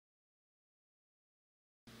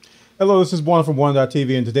Hello, this is Bwana from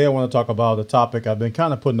Bwana.tv, and today I want to talk about a topic I've been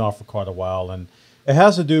kind of putting off for quite a while, and it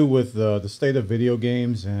has to do with the state of video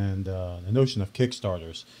games and the notion of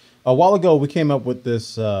Kickstarters. A while ago, we came up with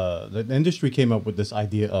this, the industry came up with this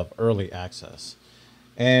idea of early access.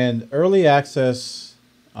 And early access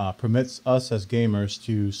permits us as gamers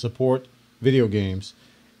to support video games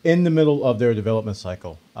in the middle of their development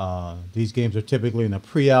cycle. These games are typically in a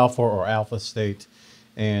pre-alpha or alpha state,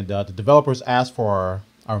 and the developers ask for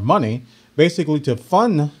our money basically to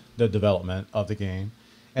fund the development of the game,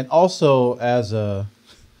 and also as a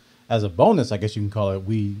bonus, I guess you can call it,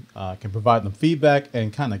 we can provide them feedback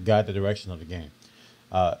and kind of guide the direction of the game.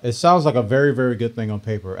 It sounds like a very, very good thing on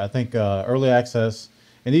paper. I think early access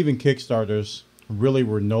and even Kickstarters really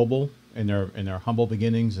were noble in their humble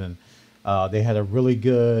beginnings, and they had a really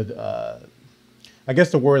good. I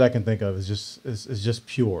guess the word I can think of is just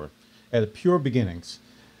pure, at pure beginnings.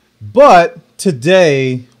 But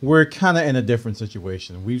today we're kind of in a different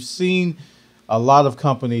situation. We've seen a lot of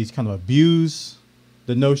companies kind of abuse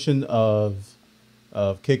the notion of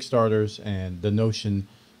Kickstarters and the notion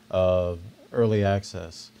of early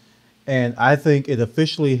access, and I think it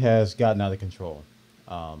officially has gotten out of control.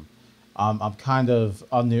 I'm kind of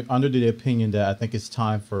under the opinion that I think it's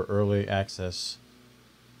time for early access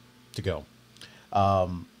to go.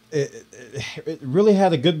 It really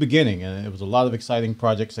had a good beginning, and it was a lot of exciting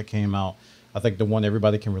projects that came out. I think the one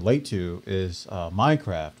everybody can relate to is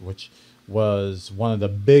Minecraft, which was one of the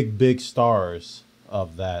big stars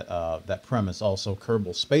of that premise. Also,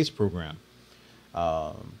 Kerbal Space Program,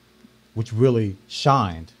 which really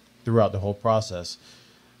shined throughout the whole process.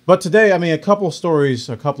 But today, I mean, a couple of stories,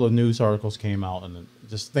 a couple of news articles came out, and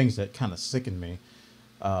just things that kind of sickened me.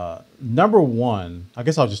 Number one, I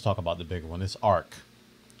guess I'll just talk about the big one. It's Ark.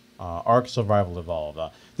 Ark Survival Evolved.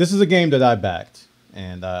 This is a game that I backed,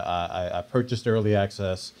 and I purchased early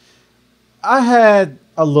access. I had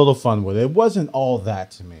a little fun with it. It wasn't all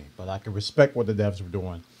that to me, but I could respect what the devs were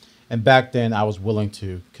doing. And back then, I was willing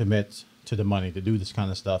to commit to the money to do this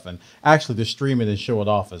kind of stuff, and actually to stream it and show it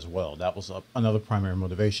off as well. That was another primary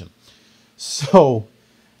motivation. So,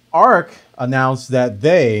 Ark announced that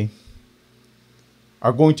they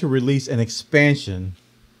are going to release an expansion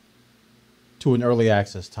to an early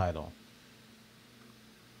access title.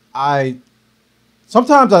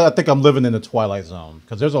 Sometimes I think I'm living in the Twilight Zone,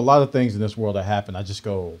 because there's a lot of things in this world that happen. I just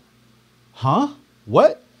go, huh?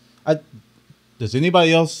 What? Does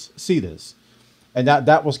anybody else see this? And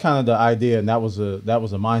that was kind of the idea, and that was a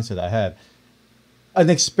mindset I had.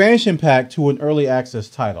 An expansion pack to an early access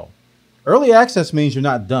title. Early access means you're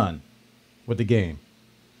not done with the game.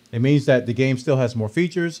 It means that the game still has more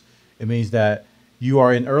features. It means that you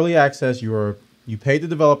are in early access. You pay the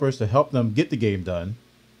developers to help them get the game done.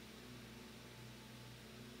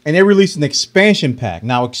 And they release an expansion pack.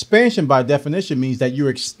 Now, expansion by definition means that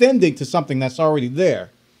you're extending to something that's already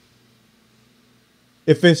there.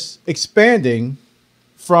 If it's expanding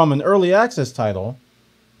from an early access title,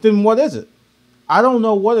 then what is it? I don't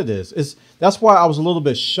know what it is. That's why I was a little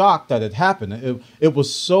bit shocked that it happened. It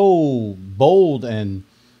was so bold and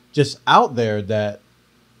just out there that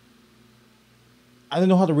I didn't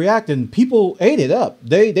know how to react, and people ate it up.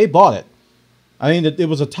 They bought it. I mean, it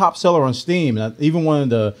was a top seller on Steam, and even one of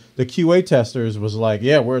the QA testers was like,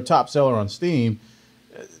 "Yeah, we're a top seller on Steam."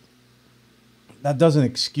 That doesn't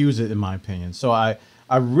excuse it, in my opinion. So I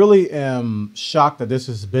really am shocked that this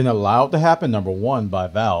has been allowed to happen. Number one, by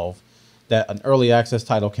Valve, that an early access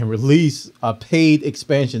title can release a paid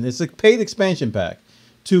expansion. It's a paid expansion pack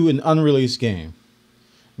to an unreleased game.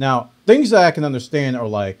 Now, things that I can understand are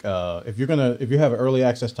like if you have an early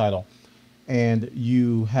access title and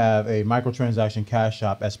you have a microtransaction cash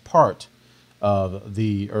shop as part of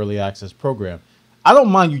the early access program, I don't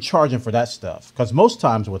mind you charging for that stuff, because most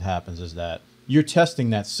times what happens is that you're testing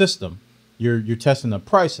that system, you're testing the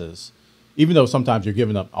prices, even though sometimes you're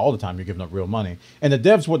giving up, all the time you're giving up real money. And the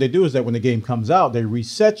devs, what they do is that when the game comes out, they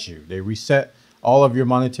reset you. They reset all of your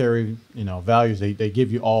monetary, values. They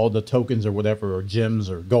give you all the tokens or whatever, or gems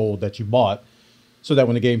or gold that you bought, so that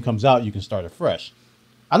when the game comes out, you can start it fresh.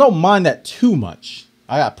 I don't mind that too much.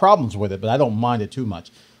 I got problems with it, but I don't mind it too much.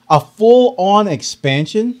 A full-on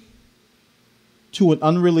expansion to an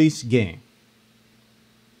unreleased game.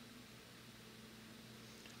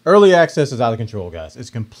 Early access is out of control, guys. It's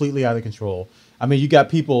completely out of control. I mean, you got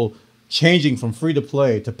people changing from free to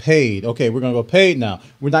play to paid. Okay, we're gonna go paid now.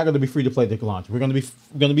 We're not gonna be free to play at launch. We're gonna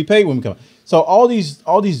be paid when we come. So all these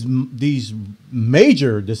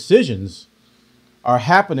major decisions are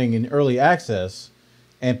happening in early access,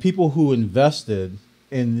 and people who invested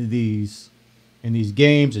in these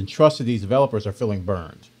games and trusted these developers are feeling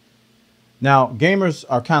burned. Now, gamers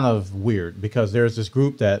are kind of weird because there's this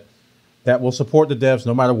group that will support the devs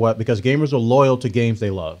no matter what, because gamers are loyal to games they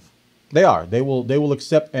love. They are. They will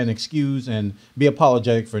accept and excuse and be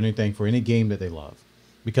apologetic for anything, for any game that they love,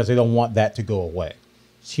 because they don't want that to go away.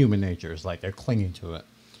 It's human nature. It's like they're clinging to it.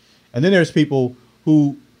 And then there's people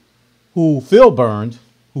who feel burned,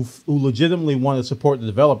 who legitimately want to support the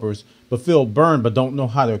developers, but feel burned but don't know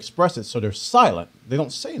how to express it, so they're silent. They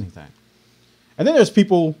don't say anything. And then there's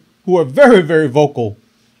people who are very, very vocal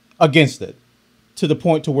against it, to the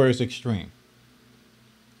point to where it's extreme.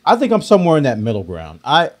 I think I'm somewhere in that middle ground.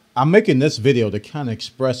 I'm making this video to kind of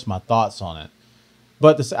express my thoughts on it.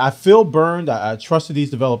 But I feel burned. I trusted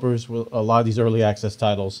these developers with a lot of these early access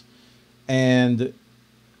titles. And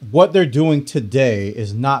what they're doing today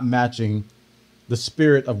is not matching the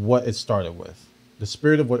spirit of what it started with. The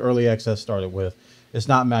spirit of what early access started with is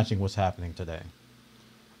not matching what's happening today.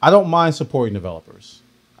 I don't mind supporting developers.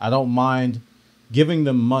 I don't mind giving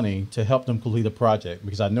them money to help them complete a project,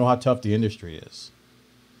 because I know how tough the industry is.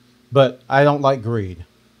 But I don't like greed.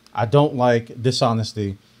 I don't like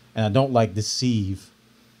dishonesty, and I don't like deceiving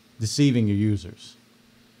your users.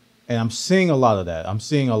 And I'm seeing a lot of that. I'm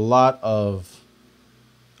seeing a lot of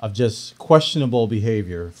just questionable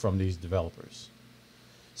behavior from these developers.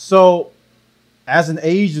 So as an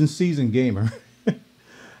aged and seasoned gamer,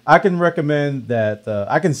 I can recommend that.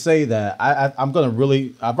 I can say that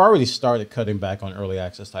I've already started cutting back on early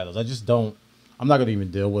access titles. I'm not going to even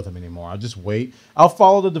deal with them anymore. I'll just wait. I'll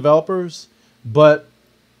follow the developers, but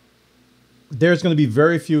there's going to be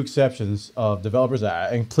very few exceptions of developers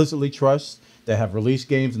that I implicitly trust, that have released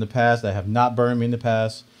games in the past, that have not burned me in the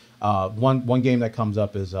past. One game that comes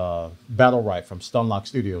up is Battle Right from Stunlock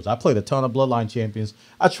Studios. I played a ton of Bloodline Champions.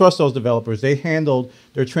 I trust those developers. They handled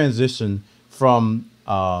their transition from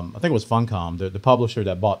I think it was Funcom, the publisher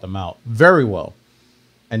that bought them out, very well,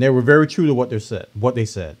 and they were very true to what they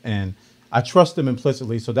said, and I trust them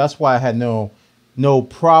implicitly. So that's why I had no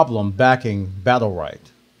problem backing Battle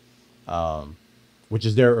Right, which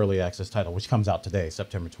is their early access title, which comes out today,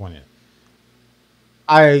 September 20th.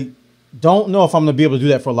 I don't know if I'm going to be able to do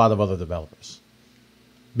that for a lot of other developers,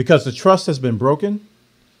 because the trust has been broken.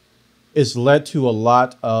 It's led to a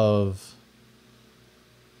lot of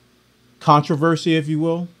controversy, if you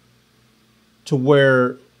will, to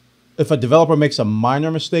where if a developer makes a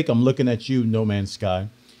minor mistake, I'm looking at you, No Man's Sky.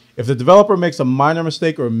 If the developer makes a minor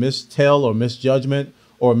mistake or mistell or misjudgment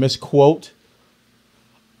or misquote,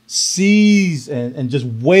 seas and just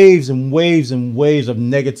waves and waves and waves of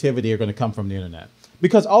negativity are going to come from the internet,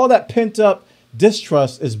 because all of that pent up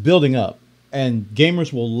distrust is building up, and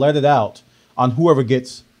gamers will let it out on whoever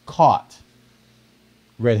gets caught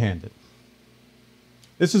red-handed.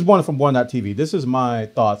 This is Bwana from Bwana.tv. This is my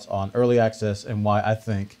thoughts on early access and why I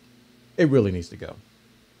think it really needs to go.